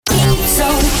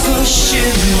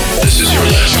This is your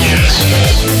last chance.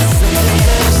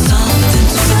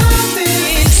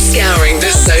 Scouring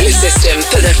the solar system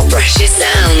for the freshest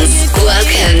sounds.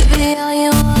 Welcome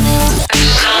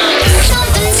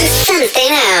to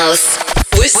Something Else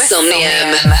with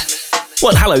Somnium.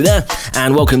 Well, hello there,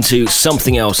 and welcome to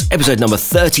Something Else, episode number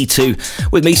 32,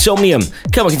 with me, Somnium.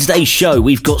 Coming in today's show,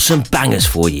 we've got some bangers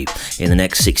for you in the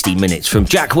next 60 minutes, from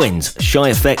Jack Wins, Shy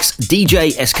FX,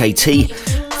 DJ SKT,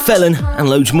 Felon, and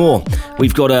loads more.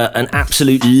 We've got an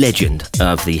absolute legend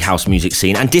of the house music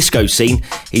scene and disco scene.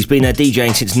 He's been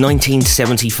DJing since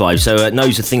 1975, so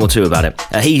knows a thing or two about it.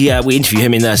 We interview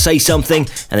him in Say Something,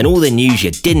 and then all the news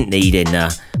you didn't need in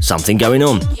Something Going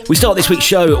On. We start this week's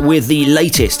show with the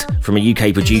latest from a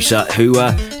UK producer who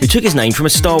took his name from a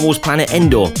Star Wars planet,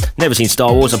 Endor. Never seen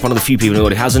Star Wars, I'm one of the few people who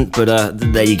hasn't, but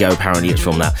there you go, apparently it's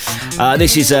from that.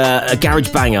 This is a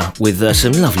garage banger with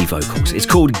some lovely vocals. It's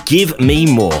called Give Me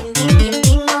More.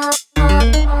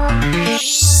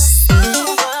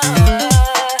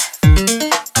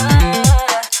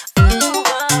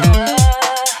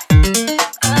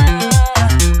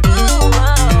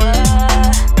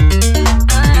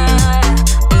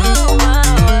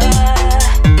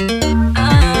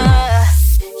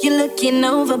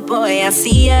 Boy, I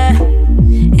see ya,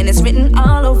 and it's written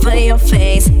all over your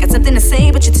face. Got something to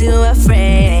say, but you're too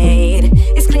afraid.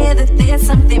 It's clear that there's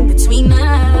something between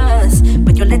us,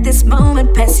 but you'll let this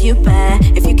moment pass you by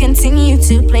if you continue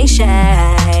to play shy.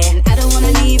 And I don't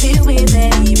wanna leave you with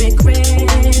any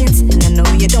regrets, and I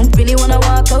know you don't really wanna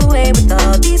walk away with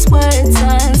all these words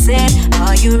unsaid.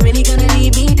 Are you really gonna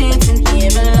leave me dancing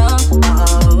here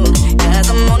alone? Cause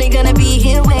I'm only gonna be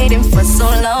here waiting for so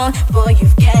long. Boy,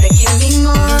 you've gotta give me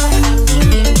more.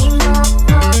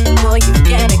 Boy, you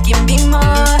gotta give me more.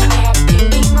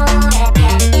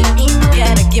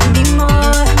 Gotta give me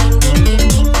more.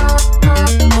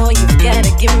 Boy, you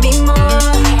gotta give me more.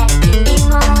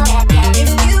 If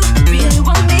you really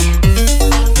want me,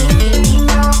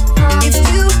 if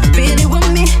you really want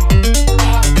me,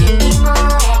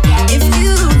 if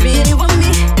you really want me,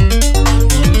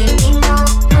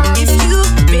 if you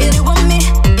really want me,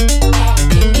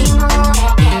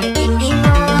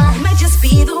 might just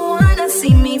be the one that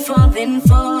see me falling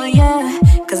for ya.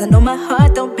 Cause I know my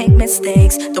heart don't make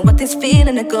mistakes. Don't want this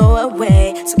feeling to go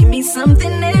away. So give me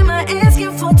something, am I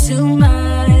asking for too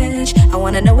much? I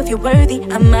wanna know if you're worthy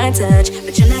of my touch,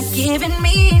 but you're not giving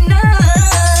me enough.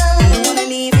 I don't wanna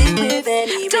leave it with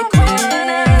any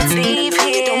regrets. Leave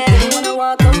here. Don't really wanna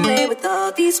walk away with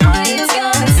all these words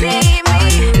gonna save me. Are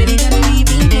you really gonna leave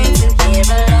me dancing here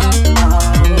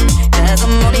alone? Cause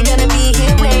I'm only gonna be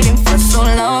here waiting for so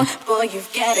long. Boy,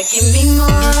 you've gotta give me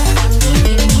more.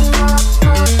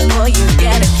 Boy, you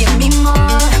gotta give me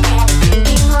more.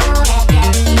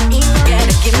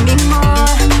 Gotta give me more.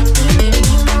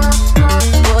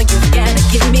 Boy, you gotta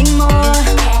give me more.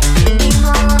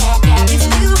 If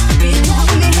you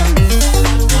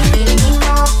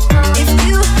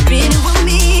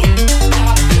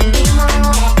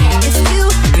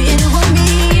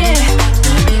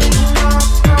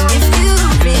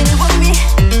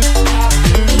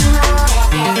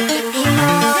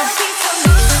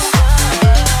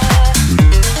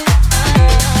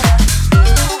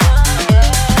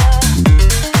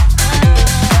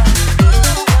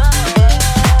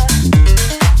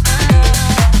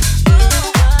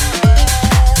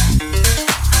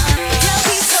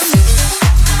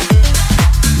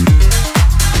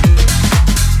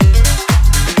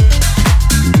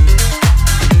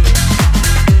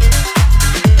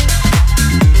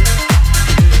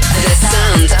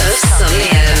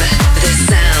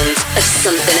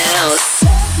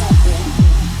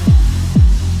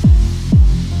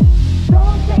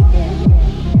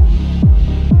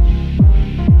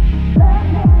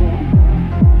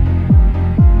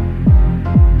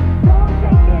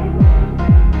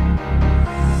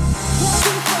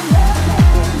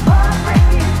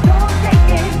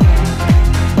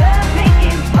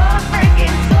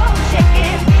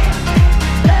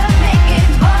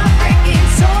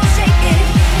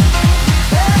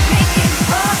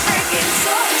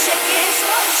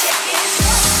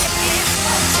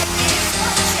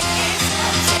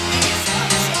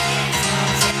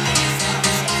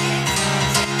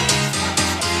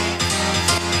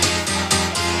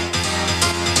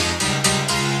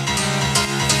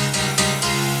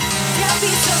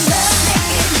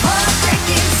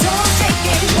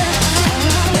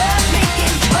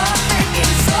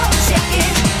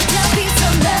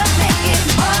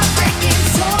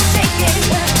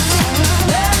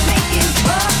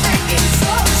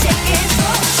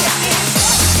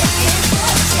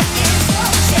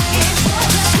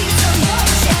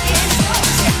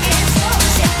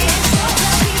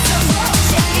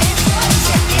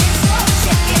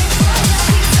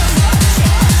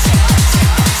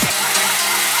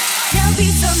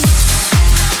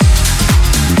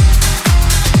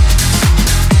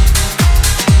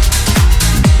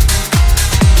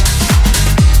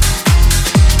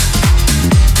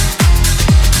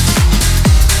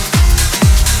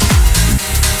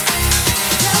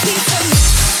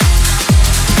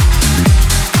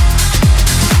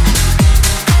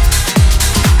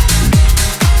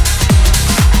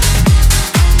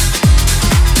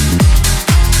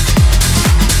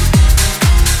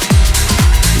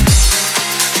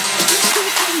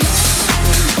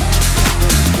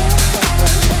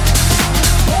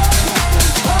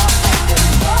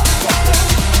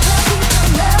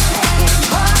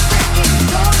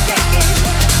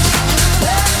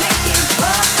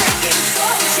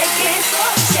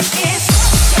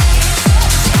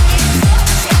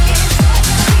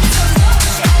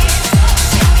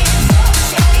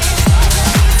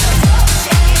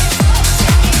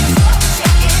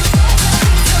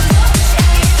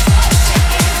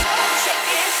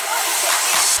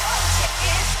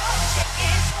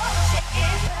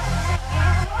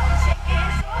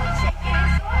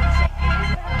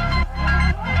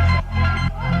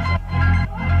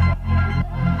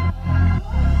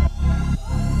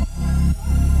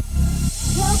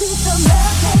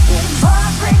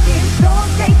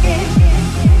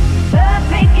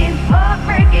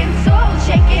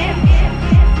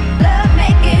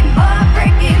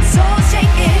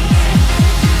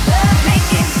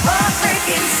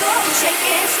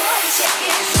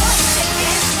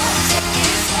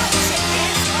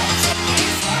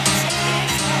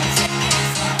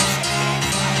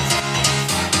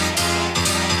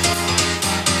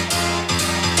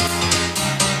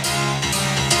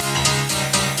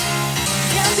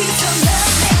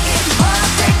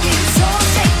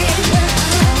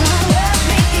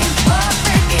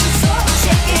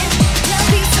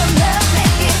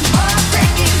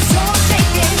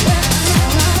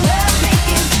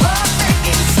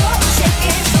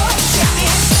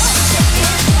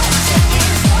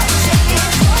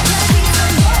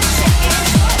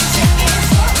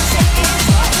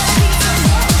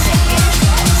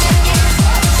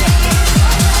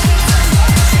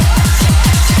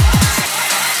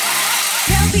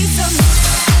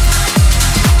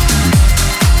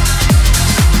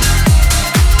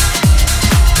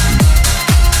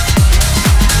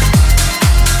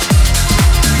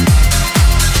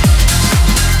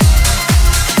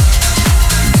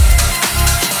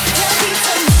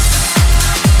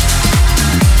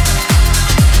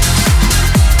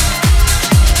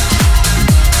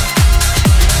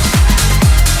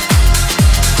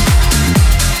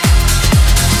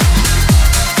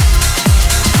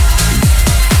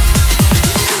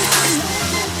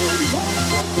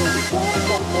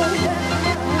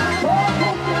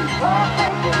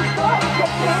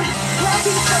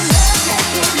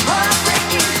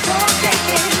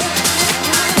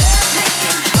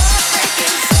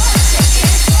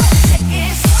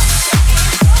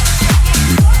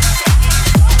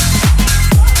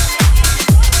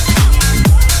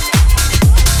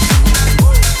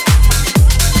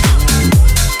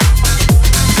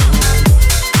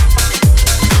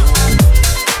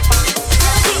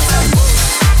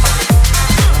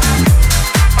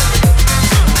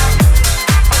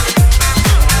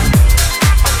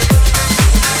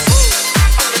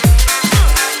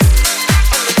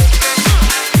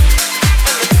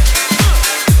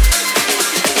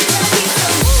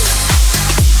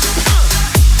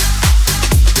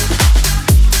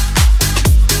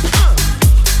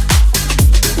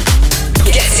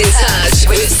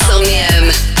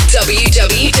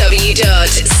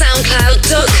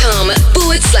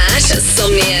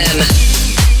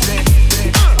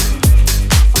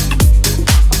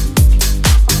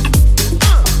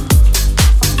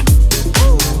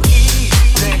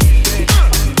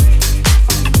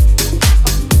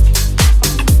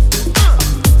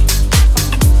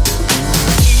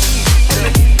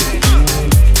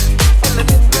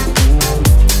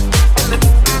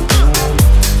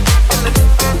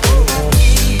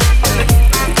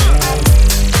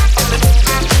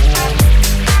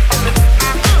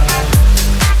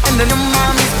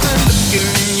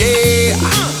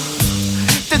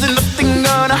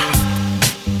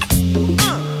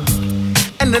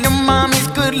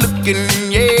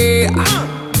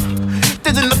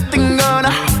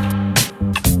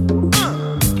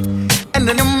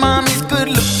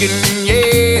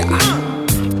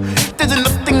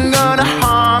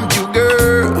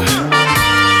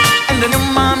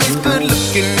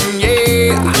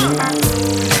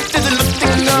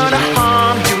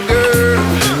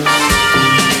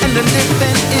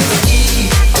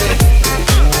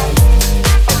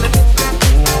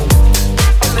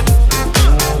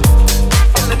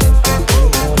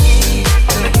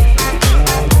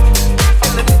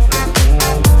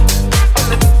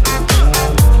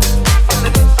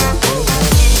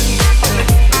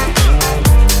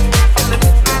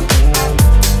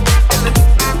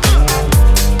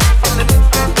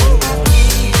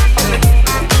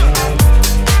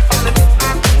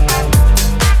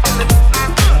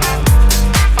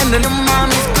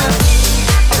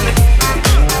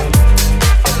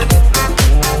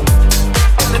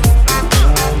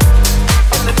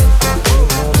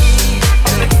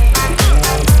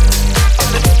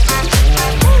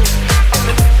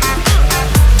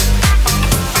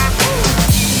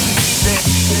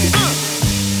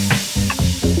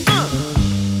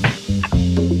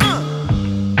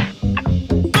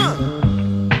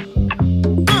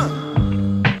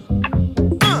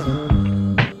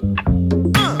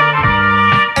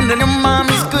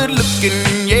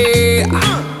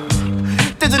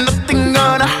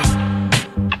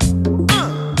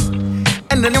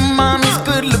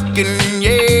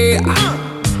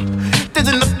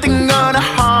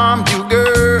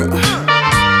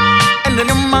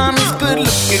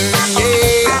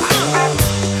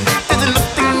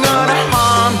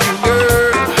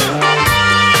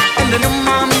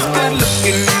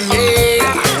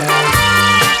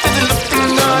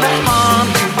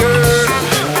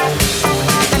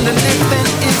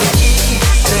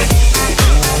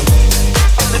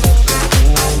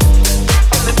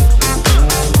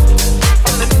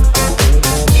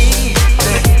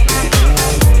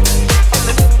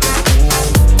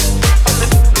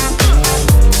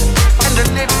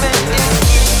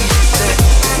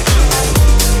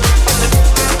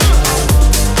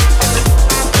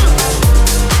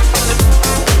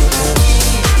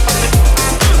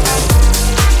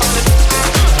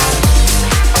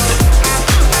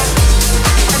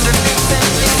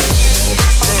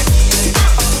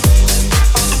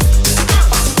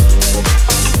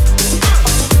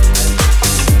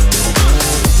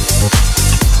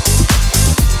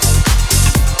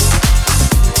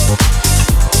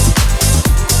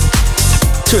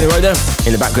in a row there.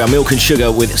 In the background, Milk and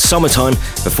Sugar with Summertime.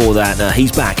 Before that,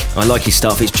 he's back. I like his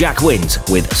stuff. It's Jack Wins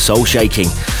with Soul Shaking.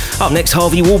 Up next,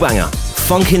 Harvey Wallbanger,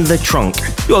 Funk in the Trunk.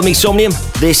 You're with me, Somnium.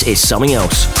 This is Something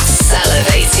Else.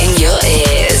 Salivating your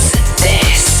ears.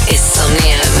 This is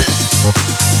Somnium.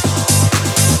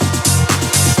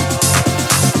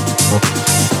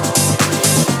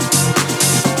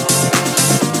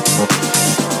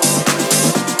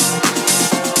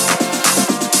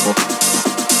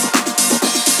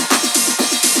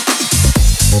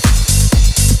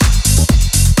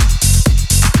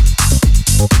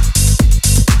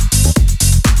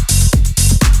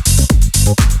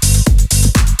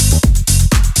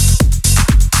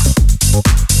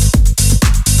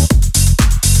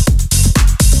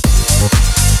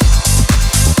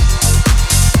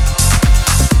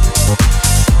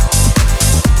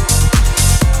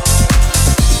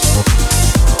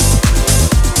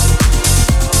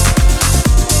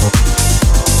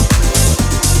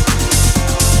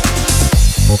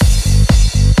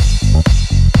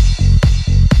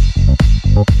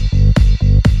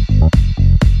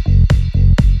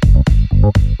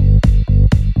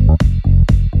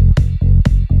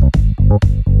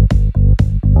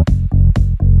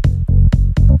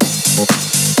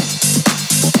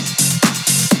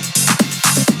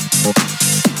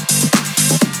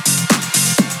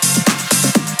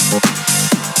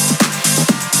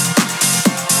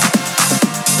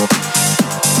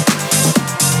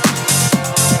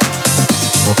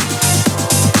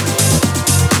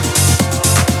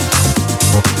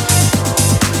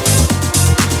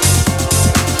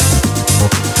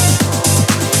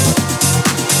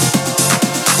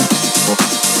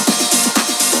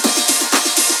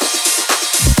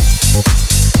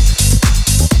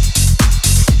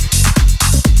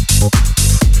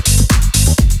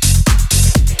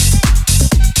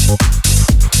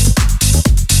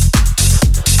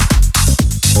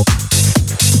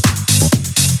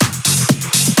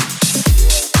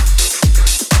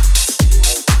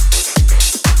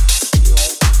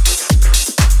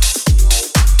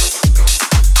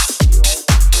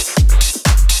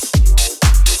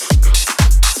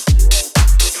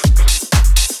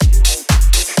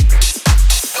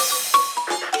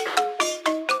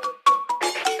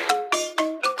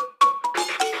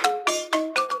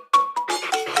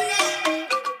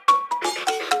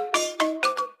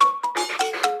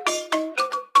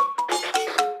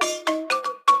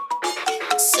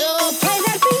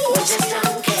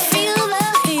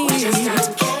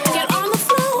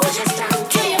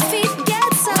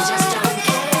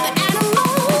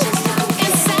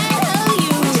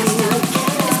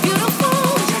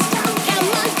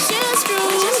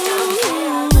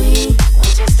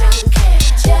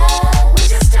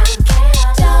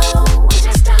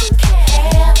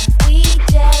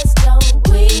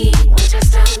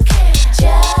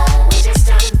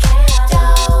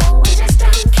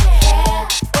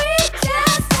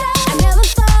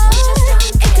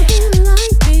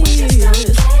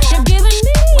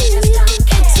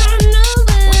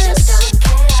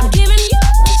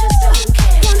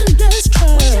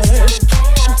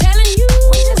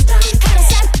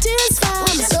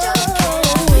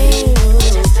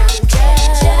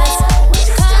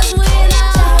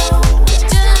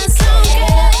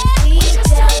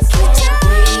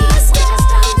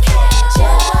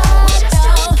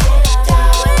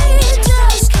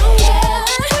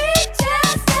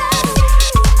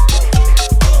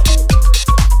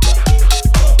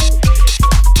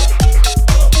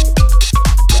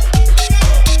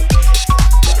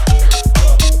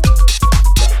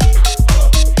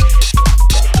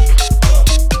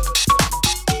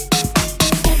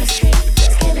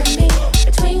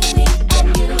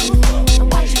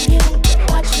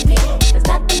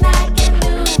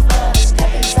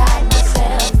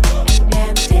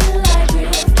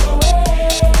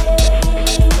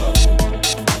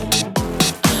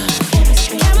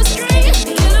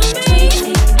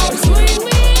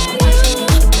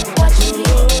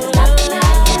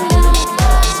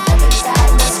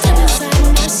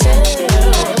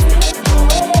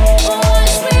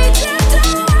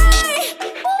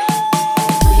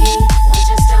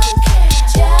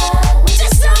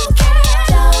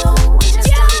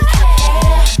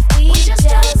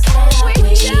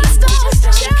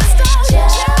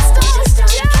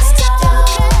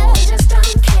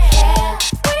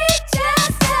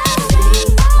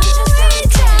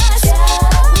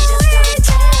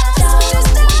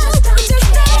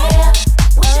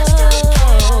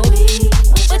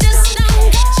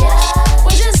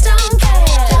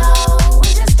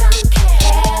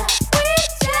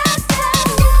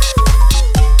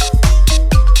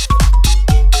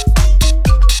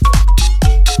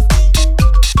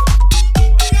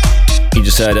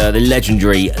 heard the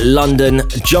legendary London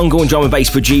jungle and drum and bass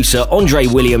producer Andre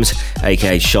Williams,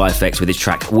 aka Shy FX, with his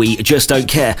track We Just Don't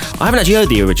Care. I haven't actually heard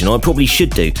the original, I probably should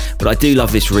do, but I do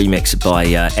love this remix by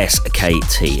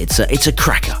SKT. It's a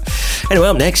cracker. Anyway,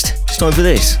 up next, it's time for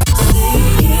this.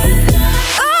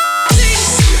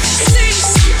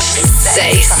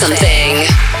 Say something.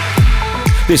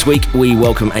 This week, we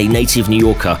welcome a native New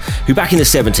Yorker who back in the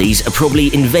 70s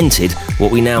probably invented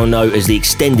what we now know as the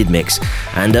extended mix,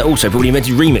 and also probably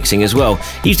invented remixing as well.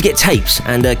 He used to get tapes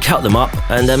and cut them up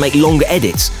and make longer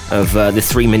edits of the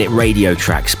 3-minute radio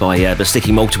tracks by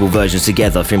sticking multiple versions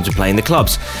together for him to play in the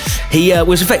clubs. He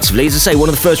was effectively, as I say, one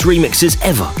of the first remixers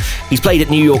ever. He's played at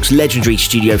New York's legendary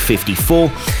Studio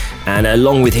 54, and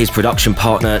along with his production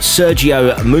partner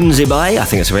Sergio Munzibay, I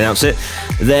think that's how I pronounce it,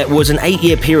 there was an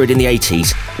 8-year period in the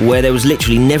 80s where there was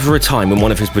literally never a time when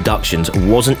one of his productions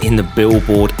wasn't in the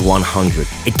Billboard 100.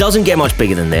 It doesn't get much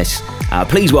bigger than this.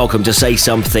 Please welcome to Say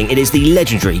Something. It is the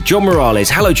legendary John Morales.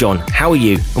 Hello, John. How are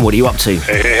you? And what are you up to?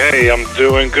 Hey, I'm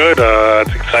doing good.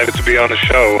 Excited to be on the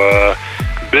show.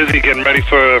 Busy getting ready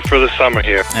for the summer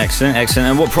here. Excellent.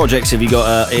 And what projects have you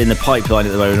got in the pipeline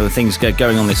at the moment? Or things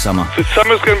going on this summer? The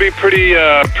summer's going to be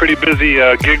pretty busy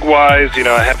gig-wise. You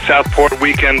know, I had Southport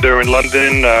Weekender in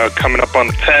London coming up on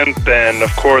the 10th, and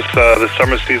of course the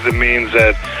summer season means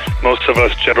that most of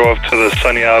us jet off to the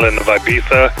sunny island of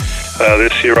Ibiza.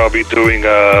 This year I'll be doing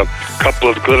a couple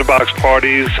of Glitterbox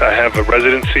parties. I have a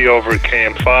residency over at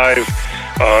KM5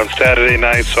 on Saturday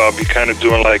night, so I'll be kind of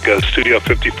doing like a Studio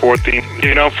 54 theme.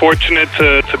 You know, fortunate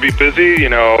to be busy. You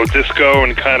know, disco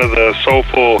and kind of the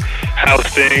soulful house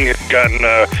thing has gotten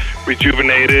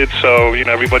rejuvenated, so, you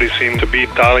know, everybody seems to be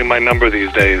dialing my number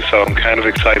these days, so I'm kind of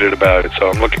excited about it,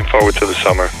 so I'm looking forward to the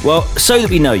summer. Well, so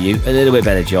that we know you a little bit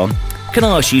better, John, can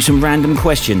I ask you some random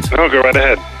questions? No, go right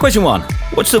ahead. Question 1.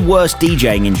 What's the worst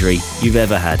DJing injury you've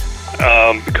ever had?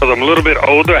 Because I'm a little bit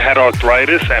older, I had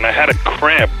arthritis, and I had a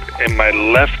cramp in my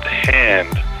left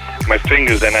hand, my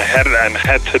fingers, and I had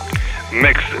to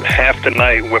mix half the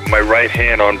night with my right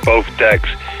hand on both decks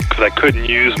because I couldn't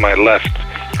use my left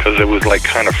because it was like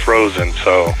kind of frozen.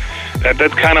 So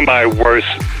that's kind of my worst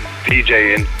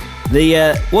DJing.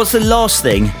 What's the last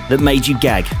thing that made you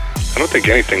gag? I don't think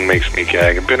anything makes me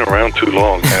gag. I've been around too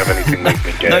long to have anything make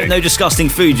me gag. No disgusting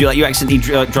food. You accidentally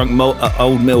drunk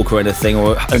old milk or anything,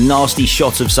 or a nasty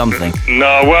shot of something.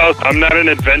 No, well, I'm not an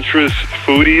adventurous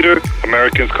food eater.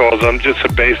 Americans call it. I'm just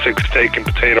a basic steak and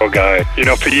potato guy. You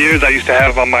know, for years I used to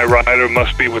have on my rider,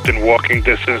 must be within walking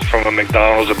distance from a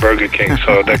McDonald's or Burger King.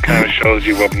 So that kind of shows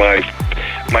you what my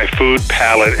food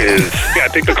palate is. Yeah, I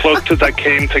think the closest I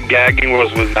came to gagging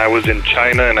was when I was in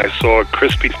China and I saw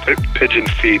crispy pigeon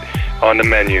feet on the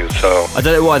menu. So I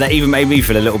don't know why that even made me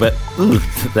feel a little bit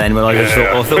then when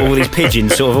I thought all these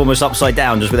pigeons sort of almost upside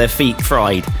down just with their feet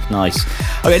fried. Nice.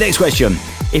 Okay, next question.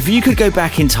 If you could go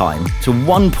back in time to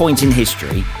one point in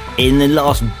history in the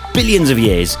last billions of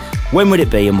years, when would it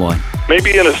be and why?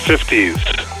 Maybe in the 50s,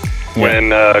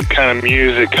 when kind of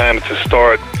music kind of to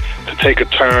start to take a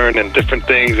turn, and different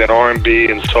things, and R&B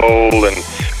and soul and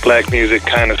black music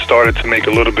kind of started to make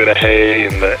a little bit of hay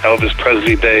in the Elvis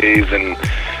Presley days and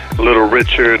Little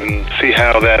Richard, and see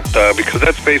how that, because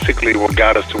that's basically what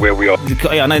got us to where we are.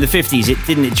 Yeah, I know the 50s,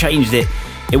 it changed it.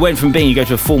 It went from being you go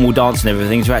to a formal dance and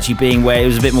everything to actually being where it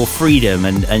was a bit more freedom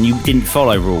and you didn't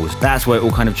follow rules. That's where it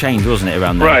all kind of changed, wasn't it,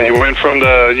 around there? Right, you went from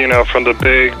the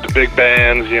big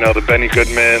bands, you know, the Benny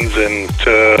Goodmans, and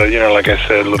to, you know, like I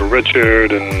said, Little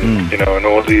Richard, and you know, and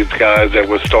all these guys that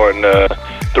were starting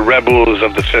the rebels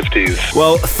of the 50s.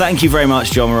 Well, thank you very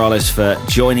much, John Morales, for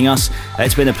joining us.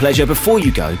 It's been a pleasure. Before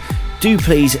you go, do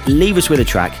please leave us with a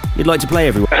track you'd like to play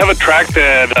everyone. I have a track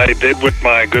that I did with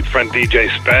my good friend DJ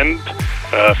Spend,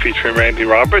 featuring Randy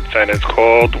Roberts, and it's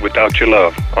called Without Your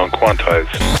Love on Quantize.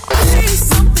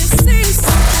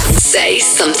 Say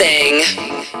something.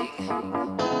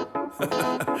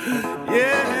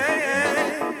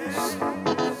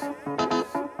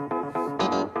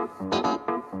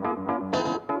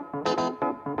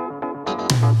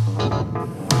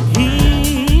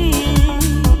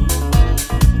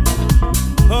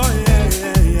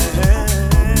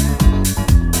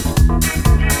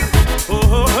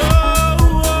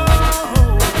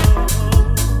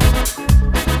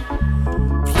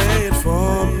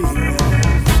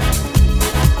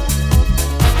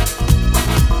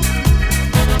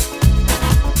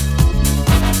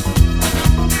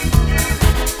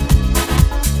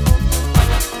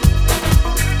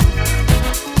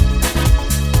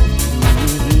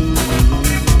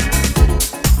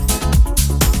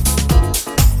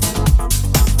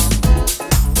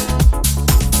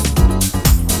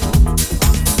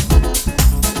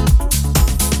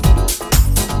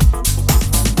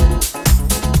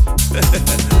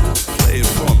 Play it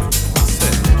for me.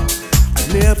 I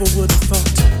never would have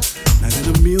thought, not in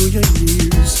a million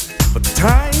years, but the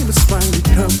time has finally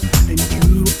come and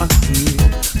you are here.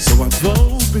 So I've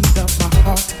opened up my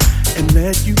heart and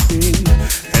let you in,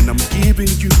 and I'm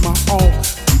giving you my all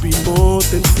to be more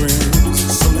than friends.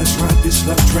 So let's ride this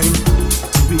love train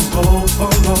till we both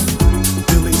fall off.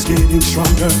 Feelings getting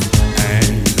stronger,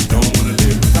 and don't wanna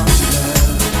live without your love.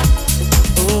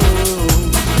 Oh,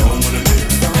 don't wanna live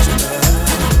without your love.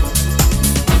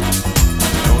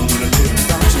 Don't wanna live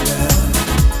without your love.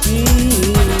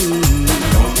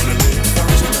 Don't wanna live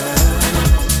without your love.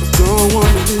 Don't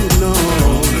wanna live, no.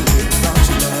 Don't wanna live without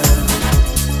your love.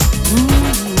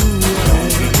 Don't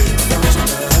wanna live without your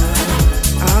love.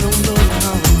 I don't know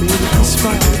how I made it this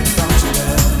far without your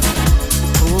love.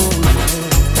 Oh yeah.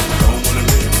 Don't wanna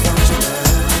live without your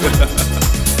love.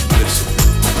 Listen,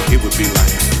 it would be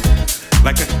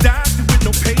like a doctor with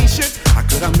no patient. How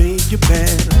could I make you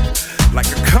better? Like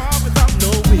a car without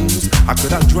no wheels. How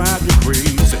could I drive you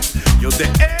crazy? You're the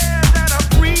air that I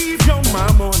breathe. You're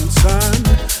my morning sun.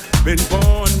 Been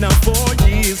born now 4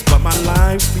 years, but my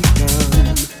life's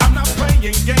begun. I'm not playing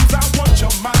games. I want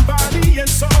your mind, body, and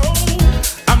soul.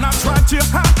 I'm not trying to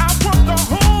hide. I want the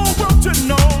whole world to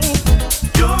know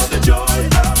you're the joy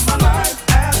of my life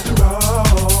after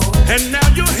all. And now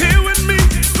you're here with me.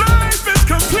 Life is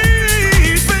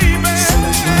complete, baby. So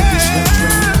let's ride this love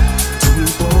train till we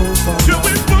both fall off.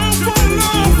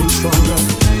 Feelings getting stronger.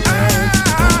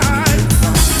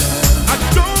 I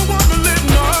don't wanna live,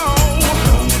 no.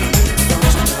 Don't wanna live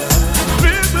without your love.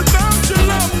 Live without your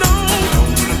love, no.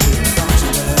 Don't wanna live without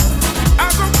your love. I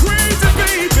go crazy,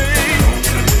 baby. Don't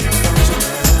wanna live without your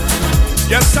love.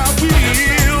 Yes, I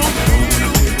will.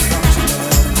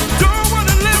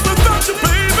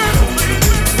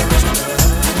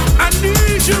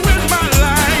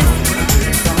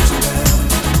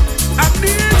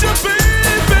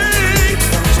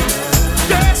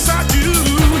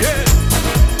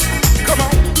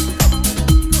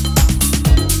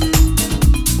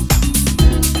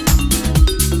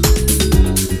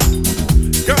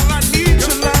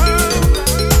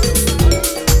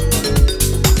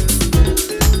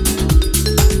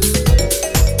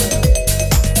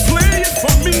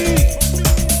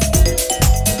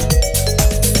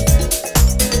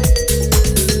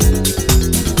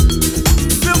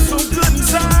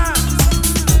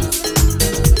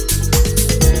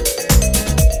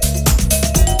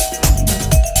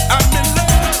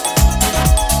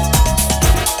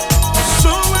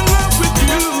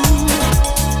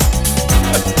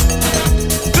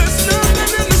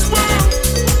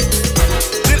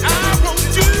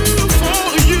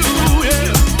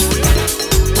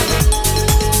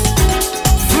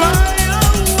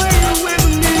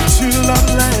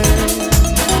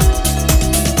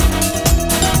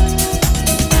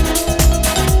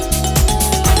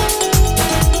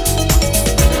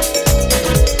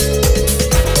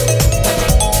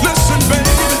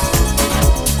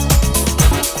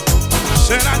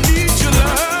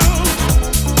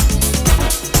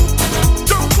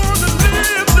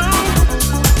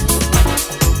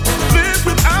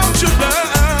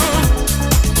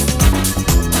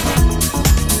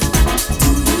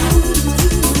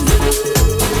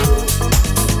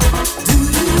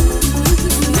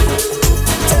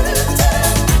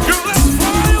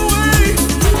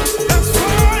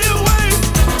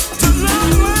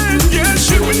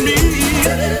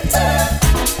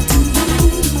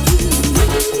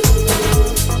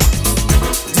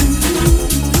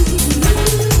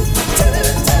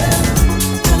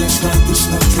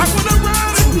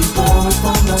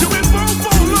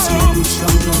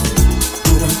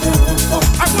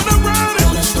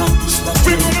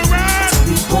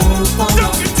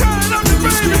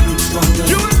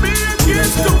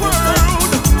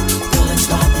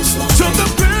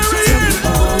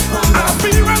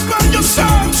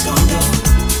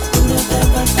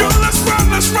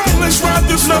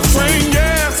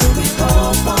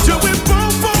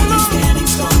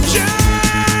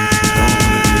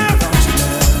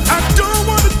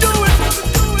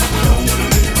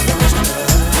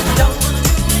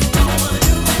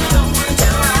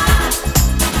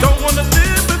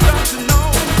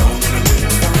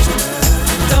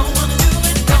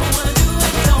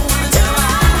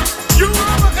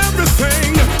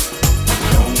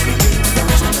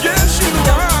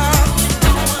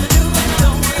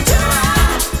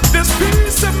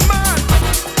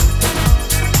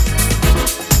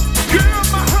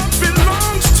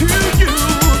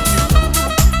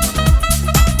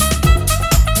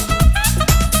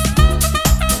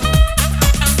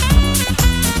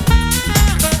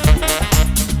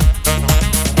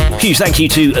 huge thank you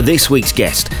to this week's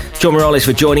guest, John Morales,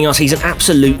 for joining us. He's an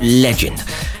absolute legend.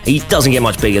 He doesn't get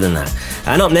much bigger than that.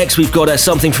 And up next, we've got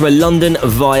something from a London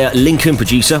via Lincoln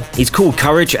producer. He's called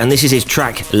Courage, and this is his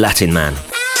track, Latin Man.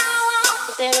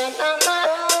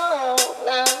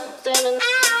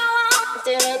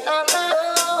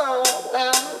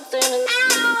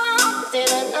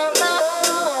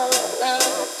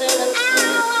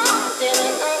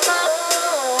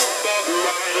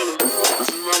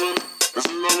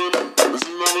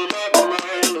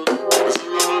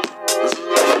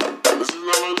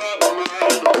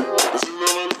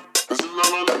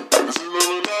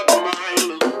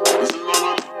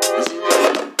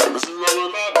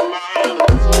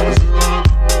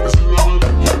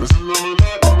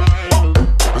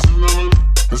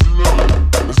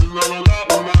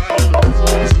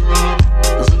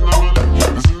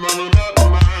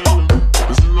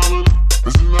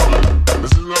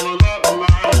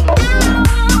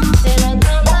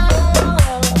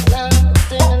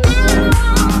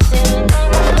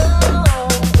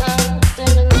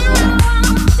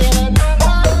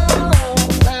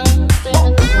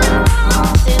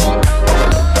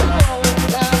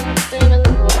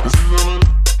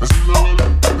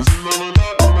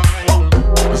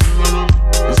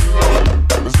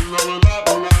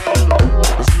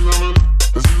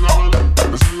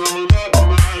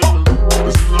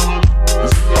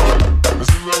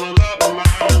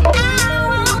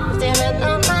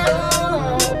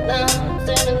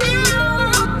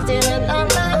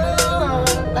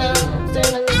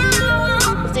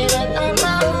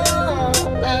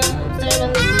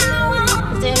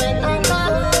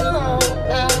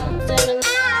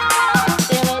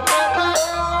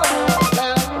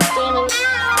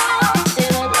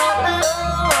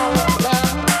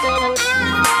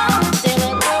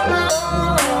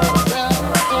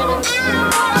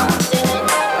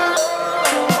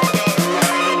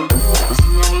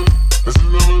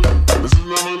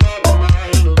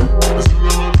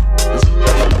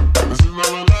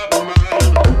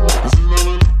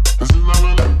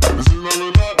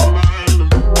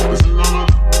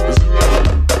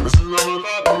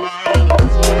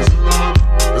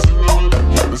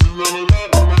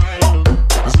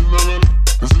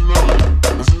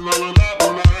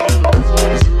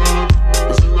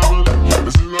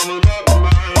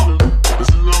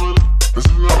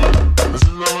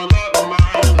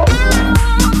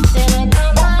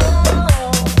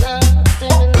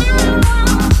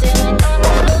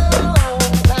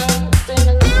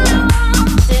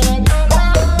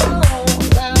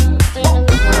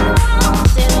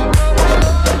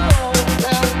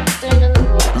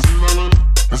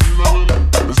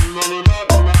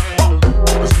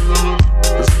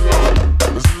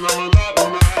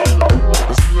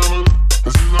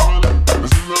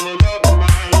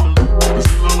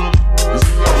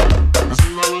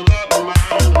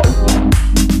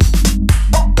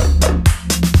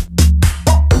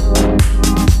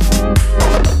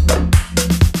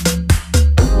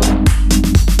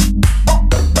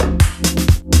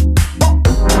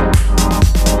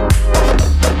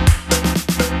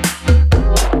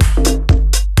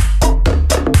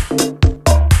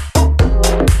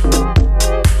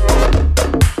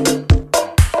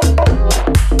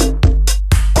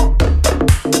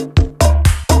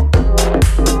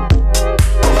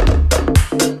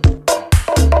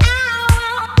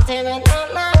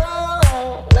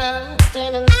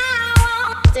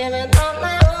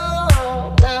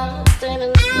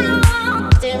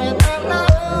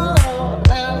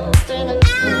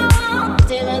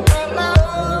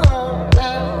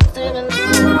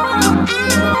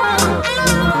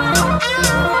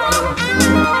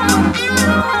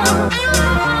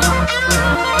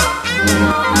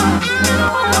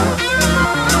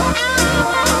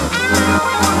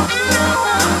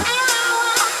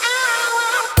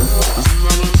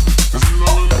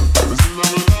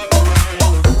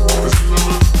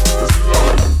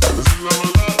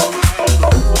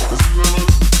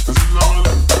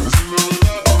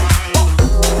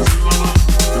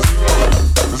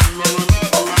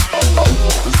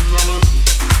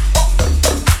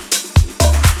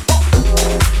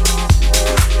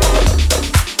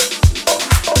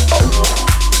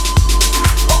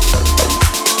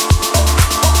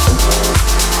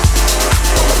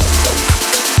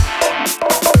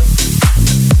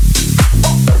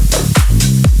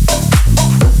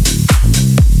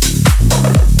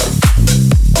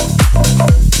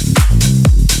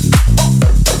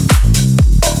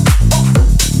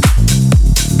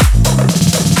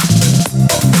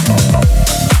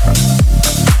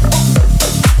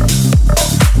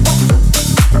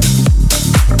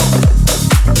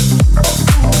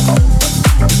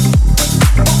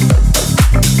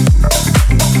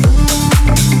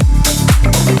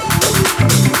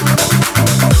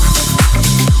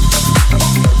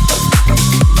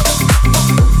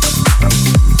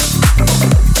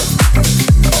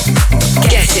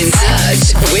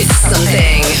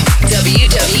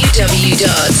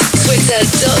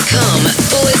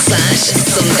 Smash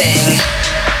something.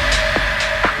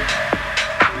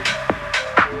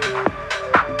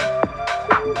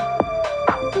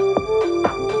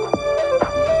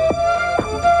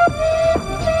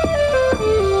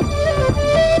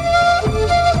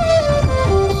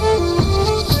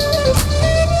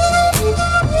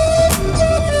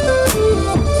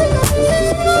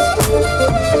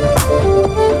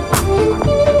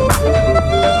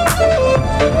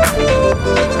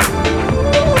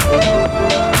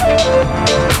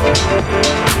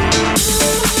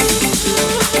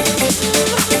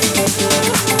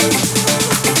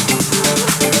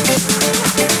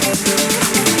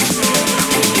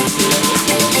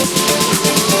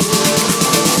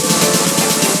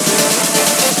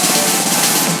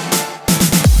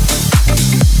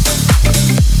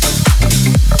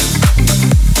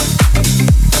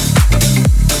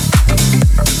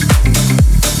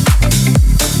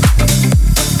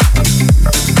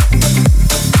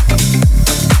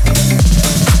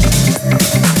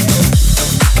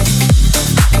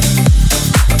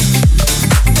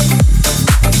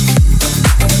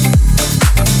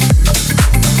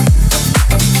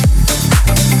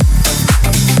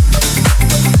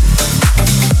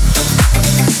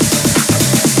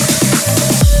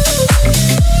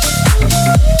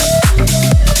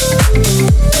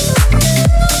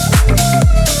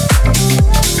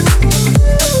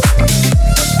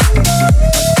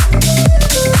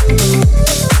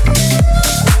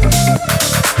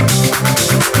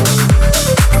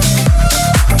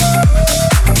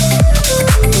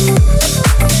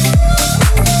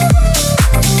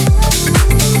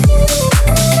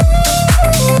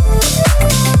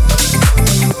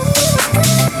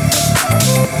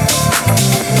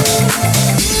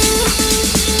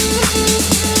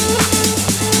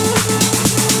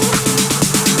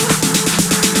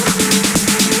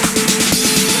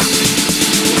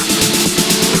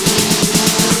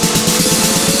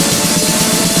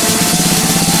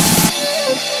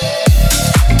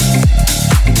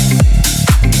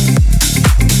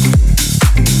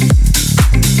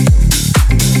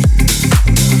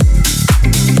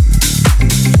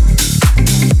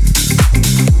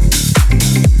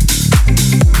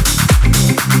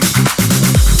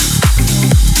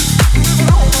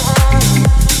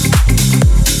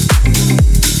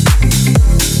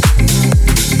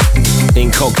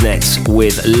 Cognet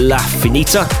with La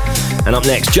Finita. And up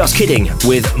next, Just Kidding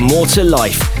with More to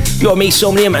Life. You're me,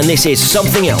 Somnium, and this is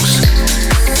Something Else.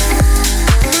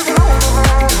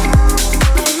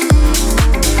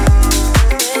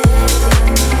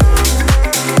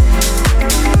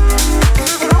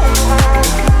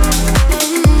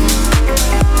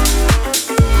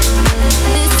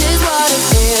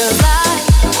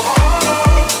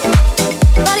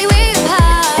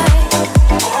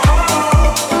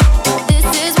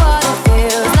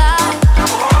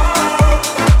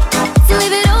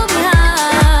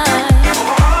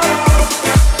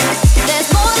 There's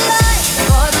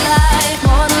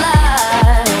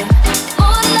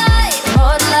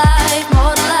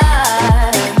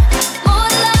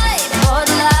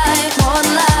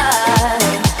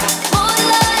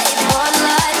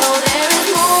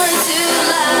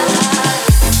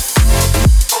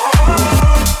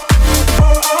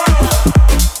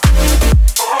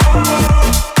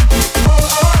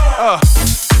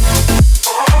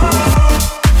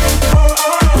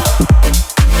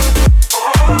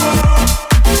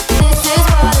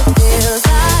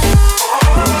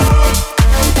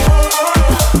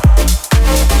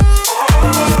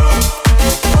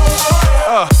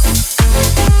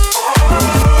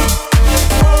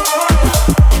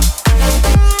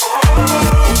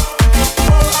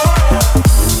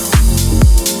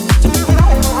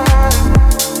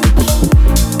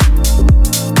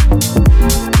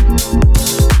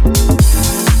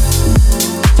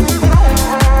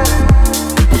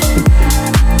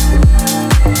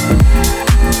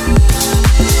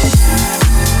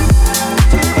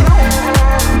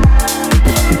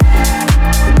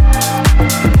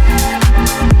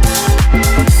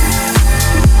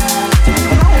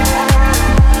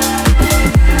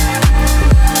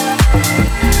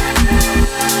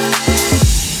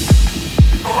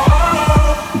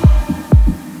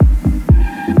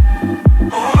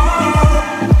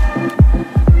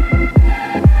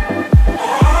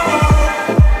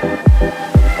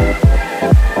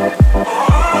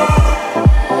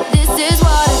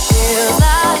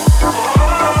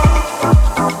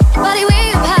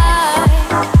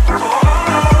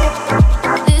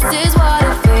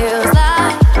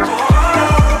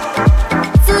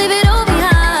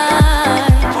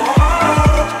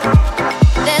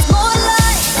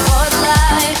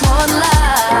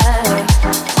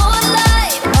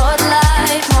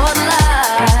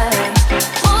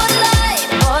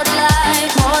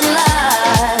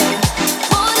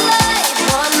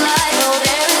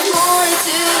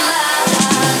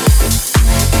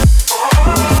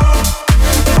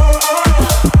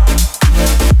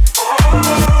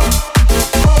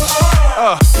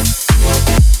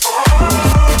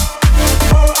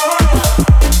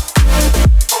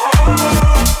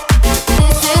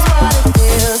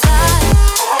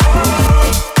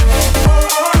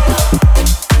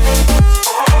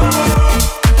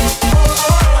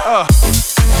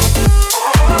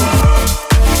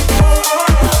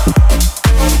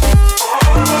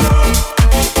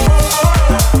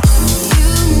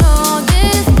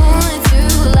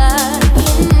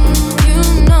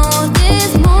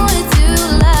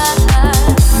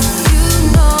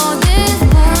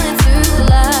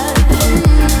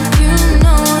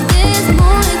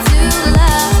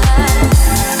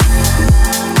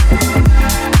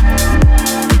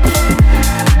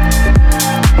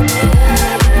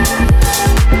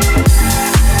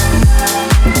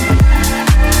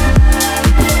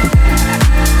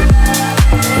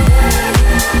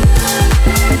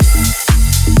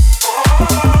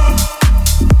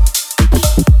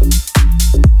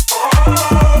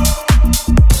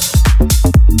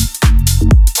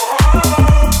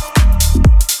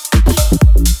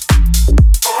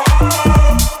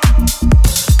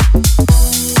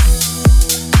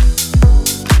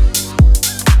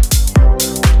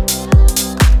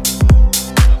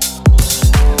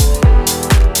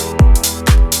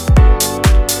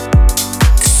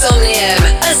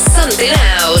something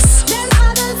else.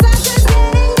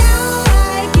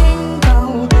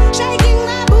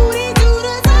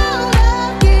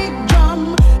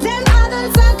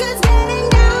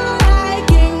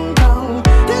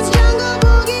 This jungle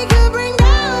boogie could bring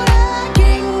down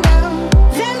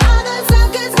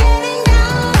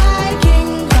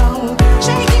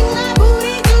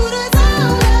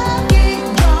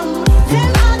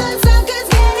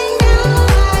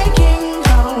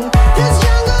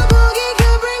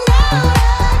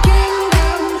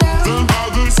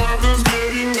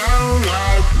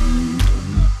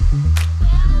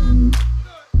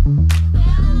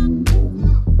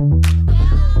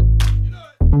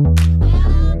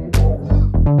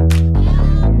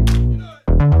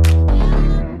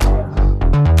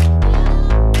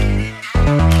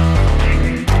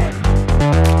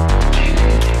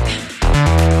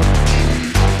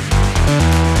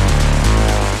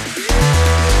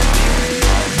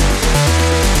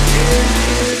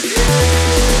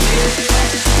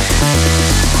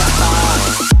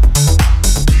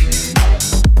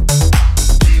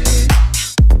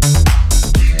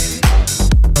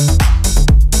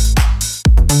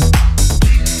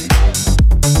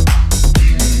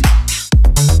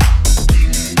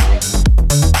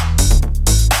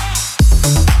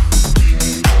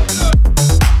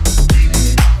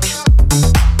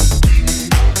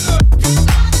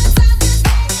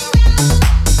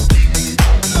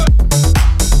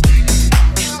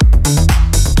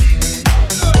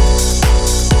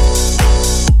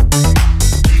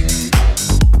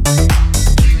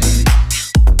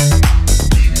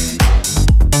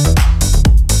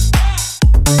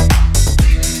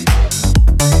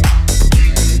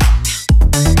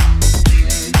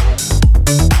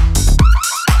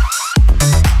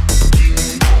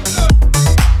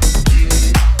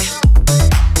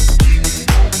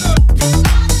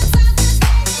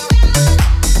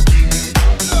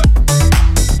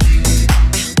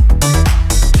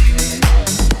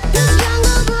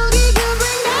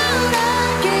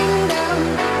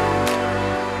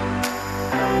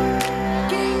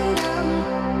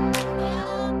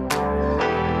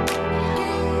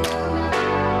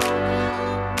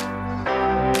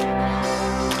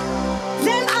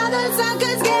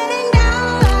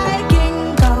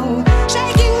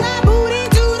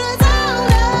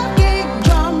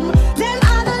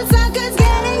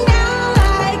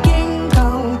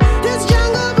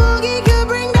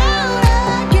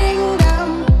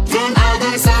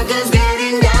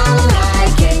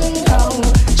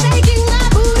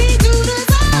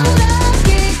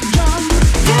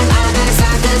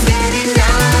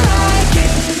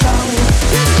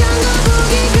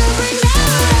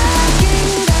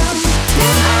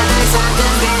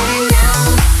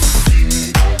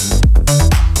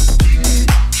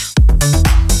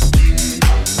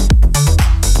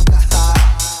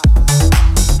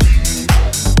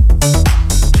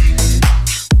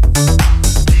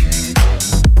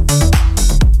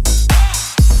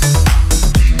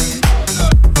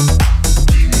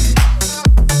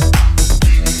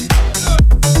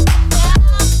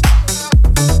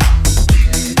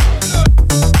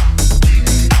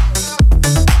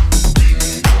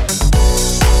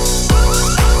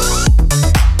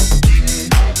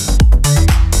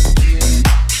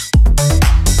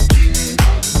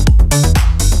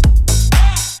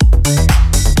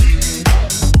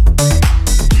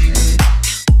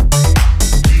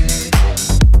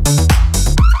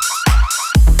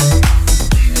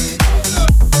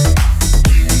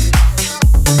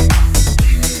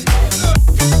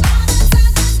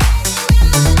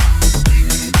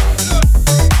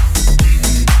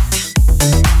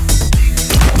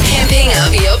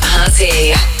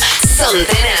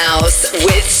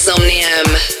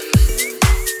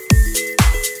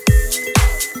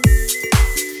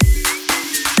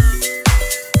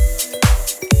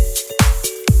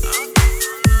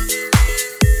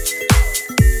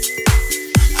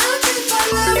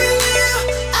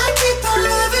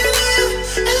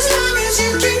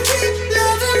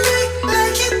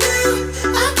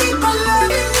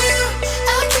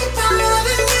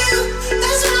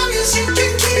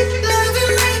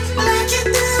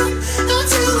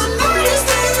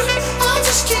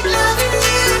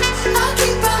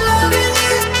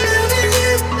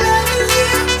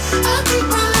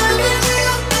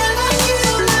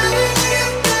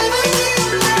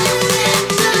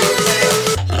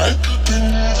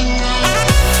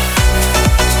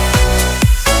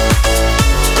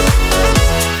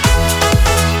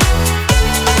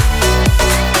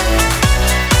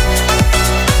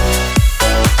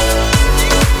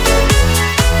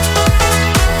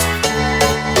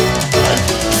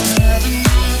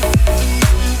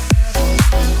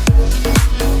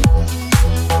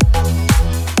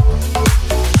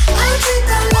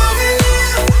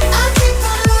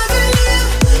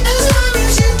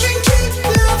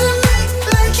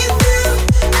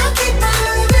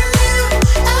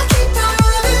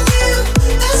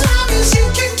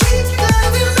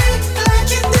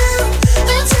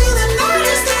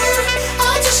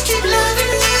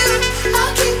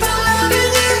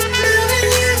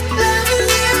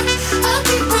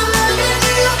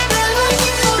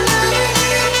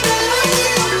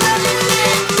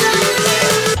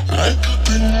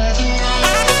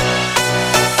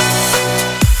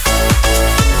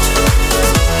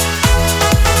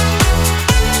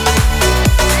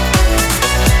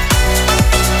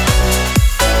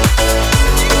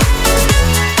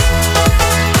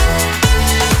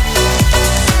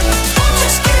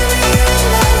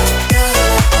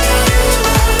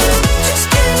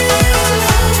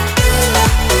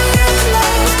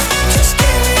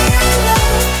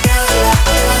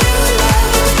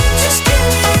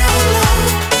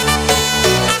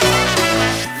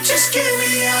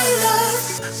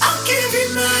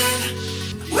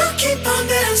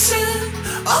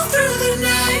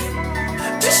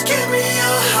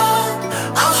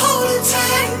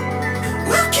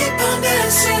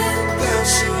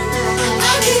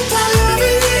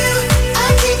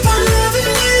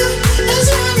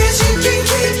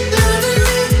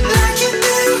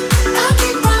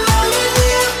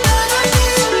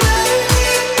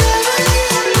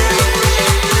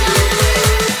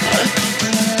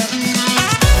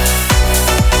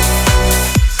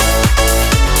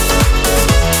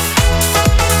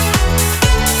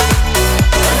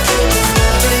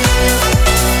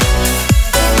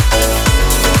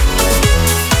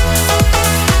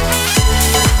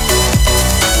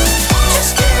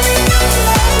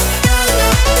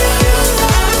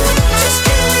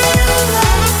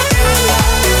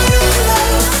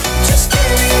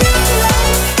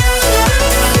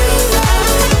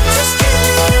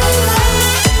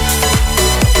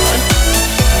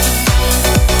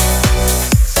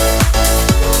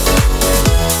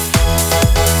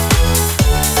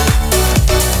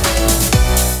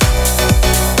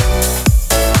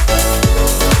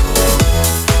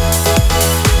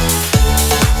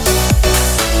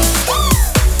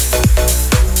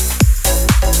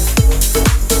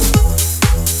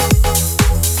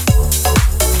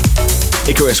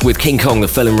Icarus with King Kong, the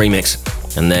Felon remix.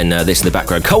 And then this in the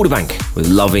background, Colderbank with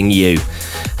Loving You.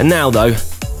 And now, though,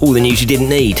 all the news you didn't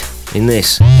need in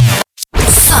this.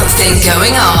 Something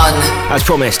going on. As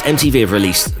promised, MTV have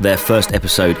released their first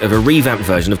episode of a revamped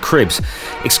version of Cribs,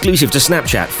 exclusive to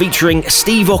Snapchat, featuring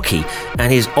Steve Aoki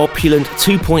and his opulent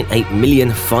 2.8 million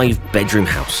 5-bedroom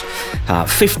house,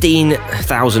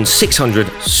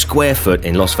 15,600 square foot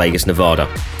in Las Vegas,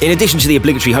 Nevada. In addition to the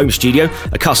obligatory home studio,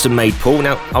 a custom-made pool.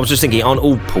 Now, I was just thinking, aren't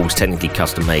all pools technically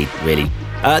custom-made, really?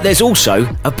 There's also,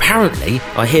 apparently,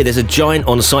 I hear there's a giant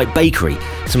on-site bakery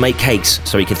to make cakes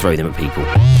so he can throw them at people.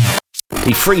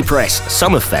 The Free Press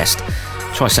Summerfest,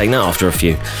 try saying that after a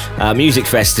few, music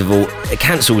festival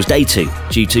cancels day 2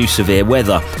 due to severe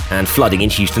weather and flooding in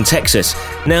Houston, Texas.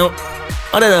 Now,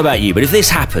 I don't know about you, but if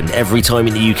this happened every time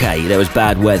in the UK there was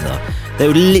bad weather, there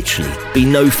would literally be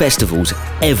no festivals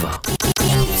ever.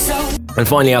 And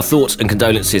finally, our thoughts and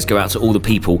condolences go out to all the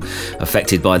people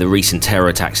affected by the recent terror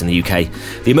attacks in the UK.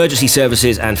 The emergency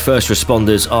services and first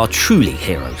responders are truly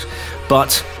heroes,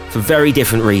 but for very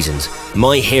different reasons.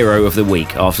 My hero of the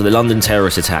week after the London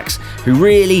terrorist attacks, who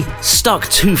really stuck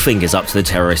 2 fingers up to the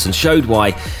terrorists and showed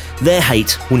why their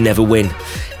hate will never win,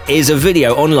 is a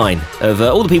video online of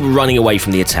all the people running away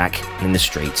from the attack in the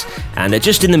streets. And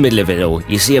just in the middle of it all,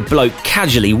 you see a bloke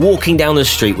casually walking down the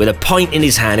street with a pint in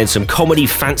his hand and some comedy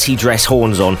fancy dress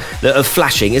horns on that are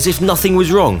flashing as if nothing was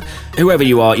wrong. Whoever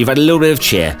you are, you've had a little bit of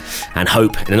cheer and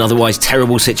hope in an otherwise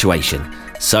terrible situation.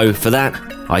 So for that,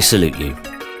 I salute you.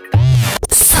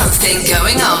 Something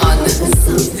going on.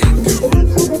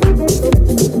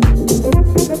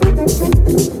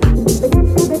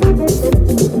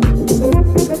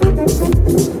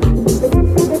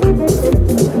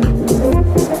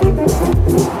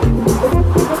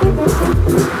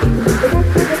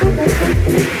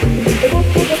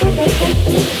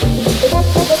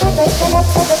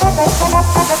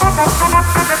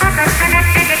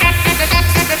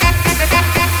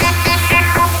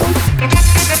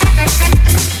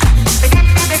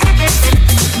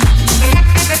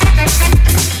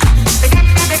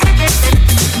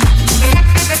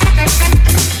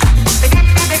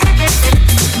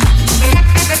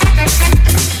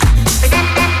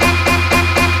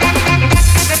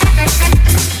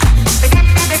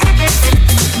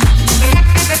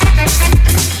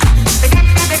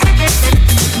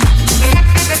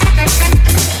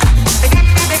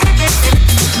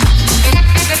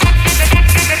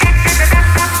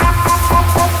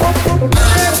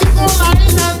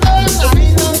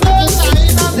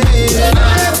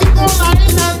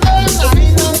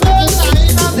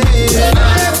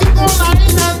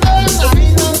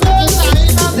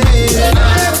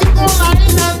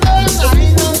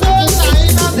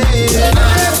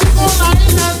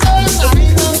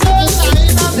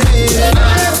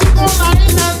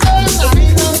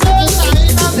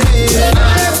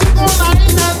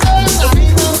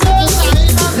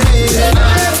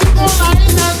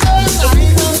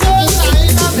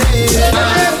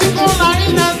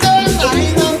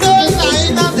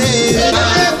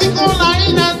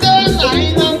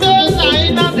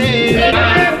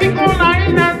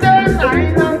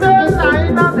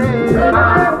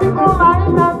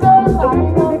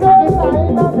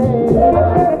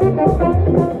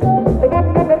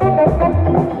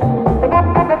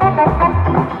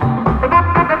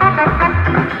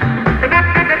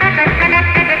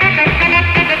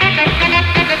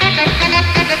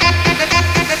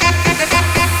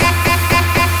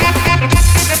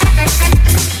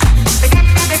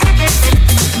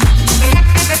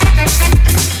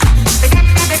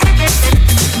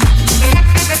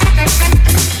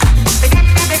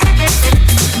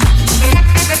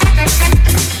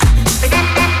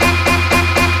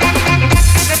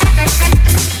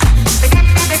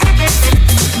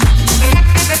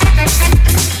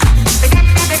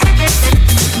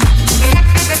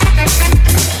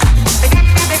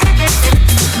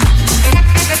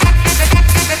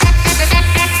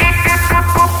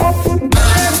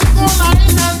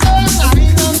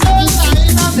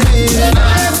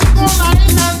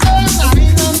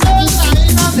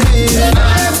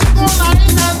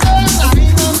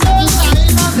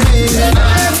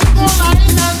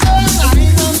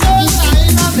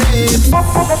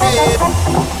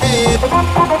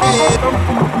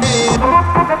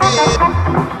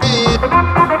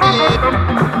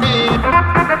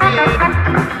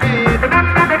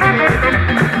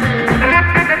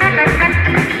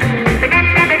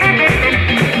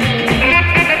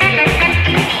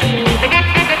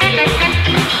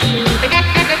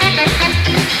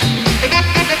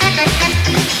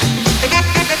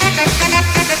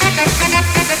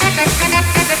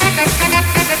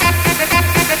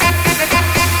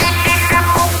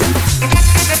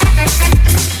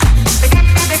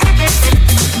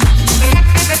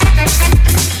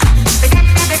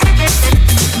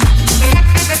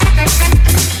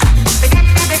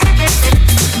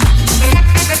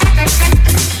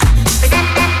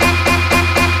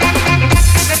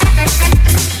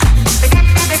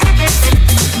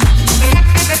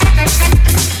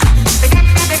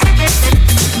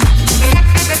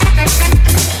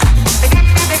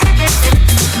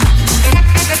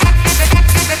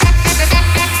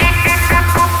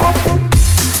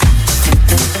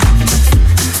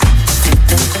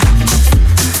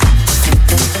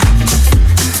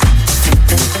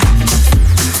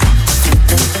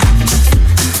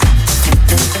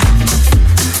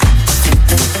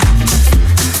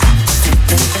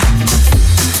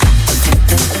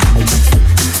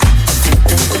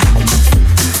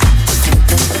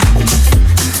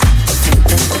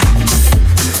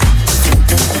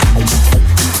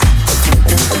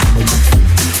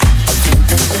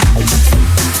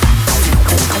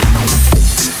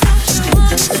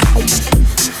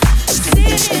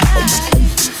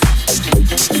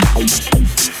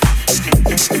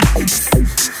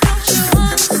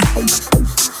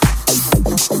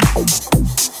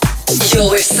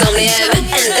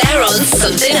 You're on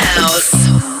Something Else.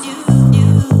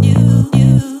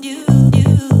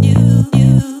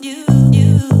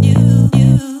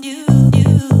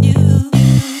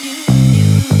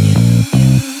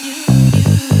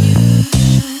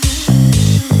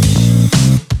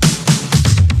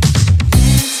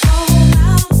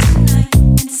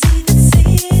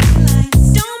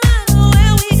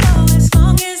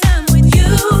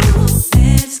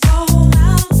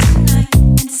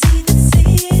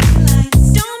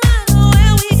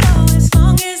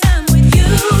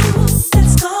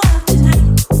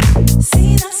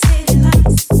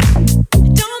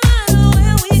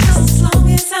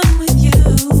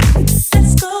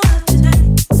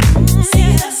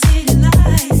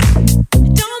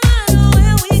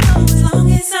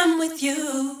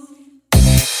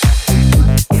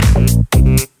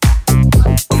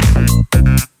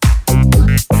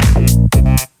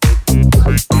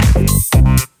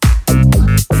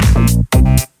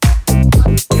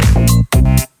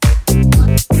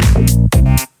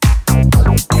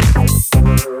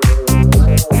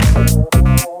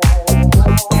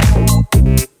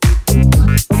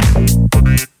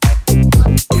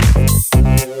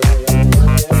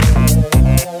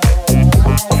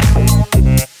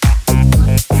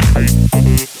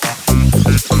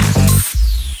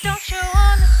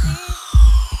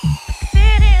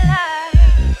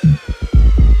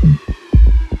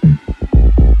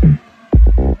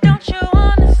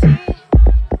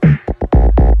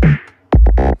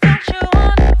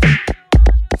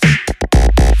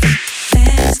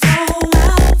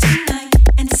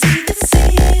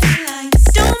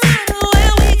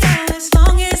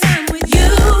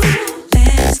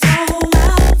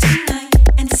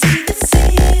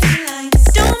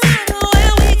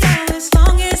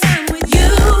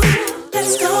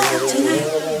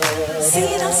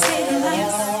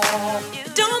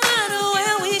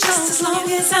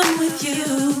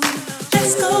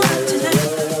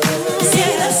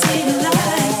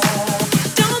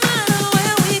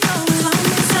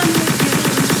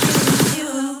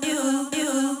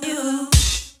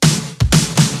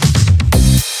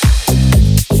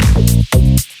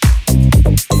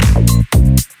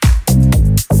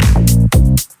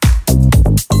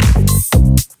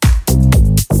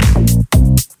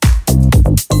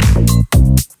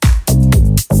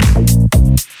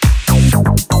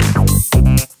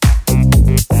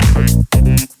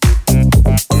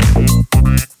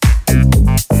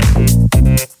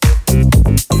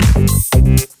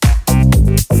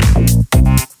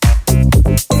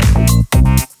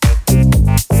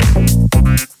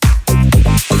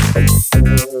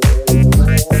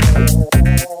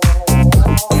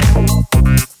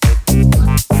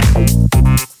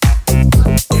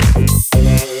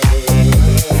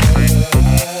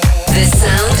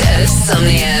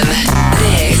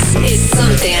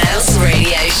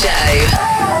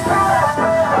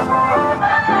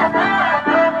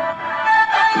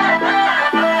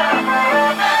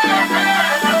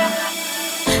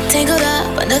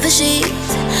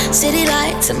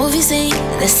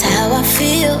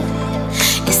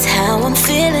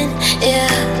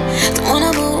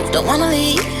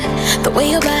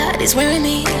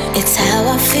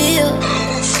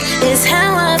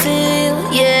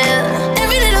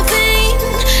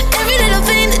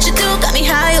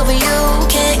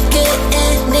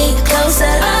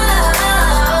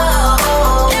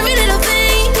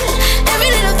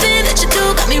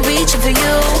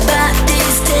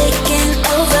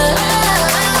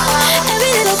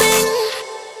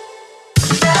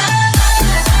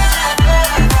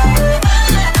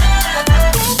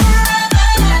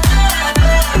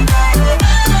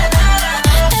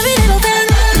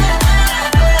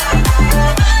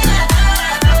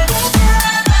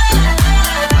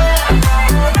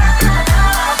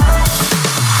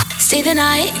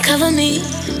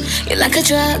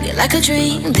 Like a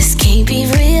dream, this can't be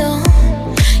real.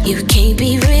 You can't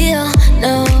be real,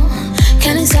 no.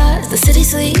 Counting stars, the city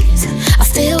sleeps. I'll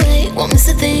stay awake, won't miss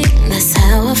a thing. That's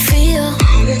how I feel.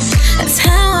 That's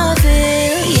how I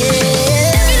feel,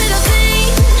 yeah.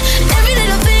 Every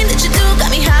little thing that you do got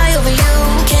me high over you.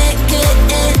 Can't get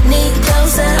any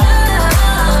closer.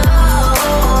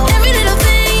 Every little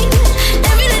thing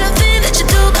that you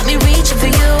do got me reaching for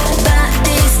you.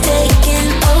 Body's taking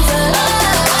over.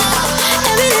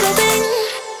 Every little thing.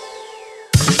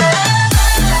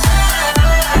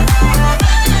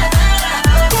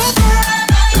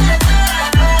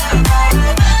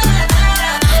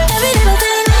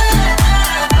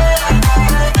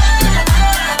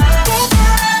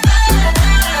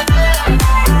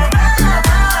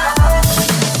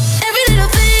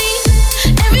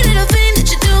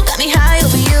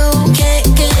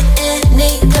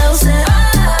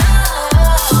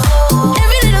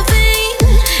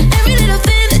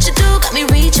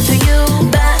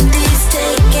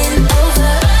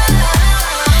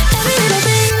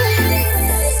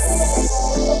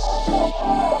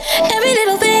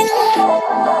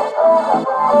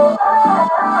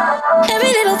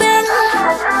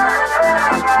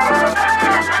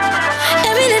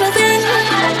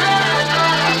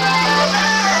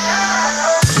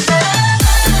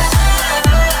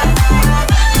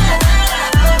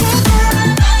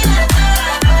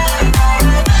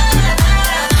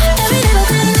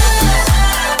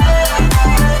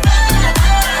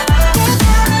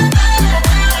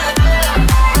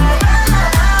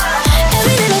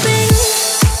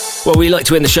 we like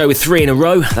to end the show with 3 in a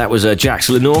row. That was Jax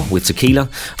Lenore with Tequila.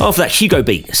 After that, Hugo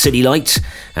Beat, City Lights.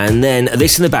 And then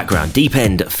this in the background, Deep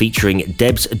End featuring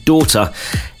Deb's Daughter,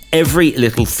 Every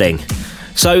Little Thing.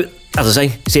 So, as I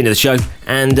say, it's the end of the show,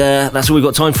 and that's all we've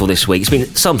got time for this week. It's been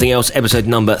Something Else, episode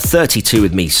number 32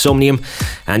 with me, Somnium.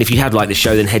 And if you have liked the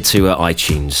show, then head to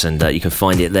iTunes, and you can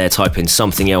find it there. Type in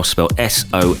Something Else, spelled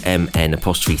SOMN''thing,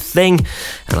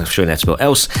 and I'm sure that's spelled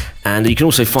else. And you can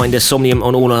also find Somnium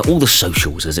on all the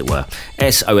socials, as it were.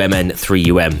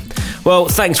 SOMN3UM. Well,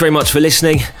 thanks very much for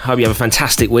listening. Hope you have a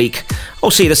fantastic week. I'll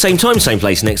see you the same time, same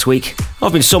place next week.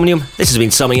 I've been Somnium. This has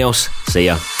been Something Else. See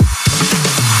ya.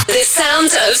 The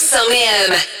sounds of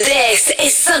Somnium. This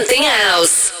is Something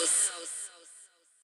Else.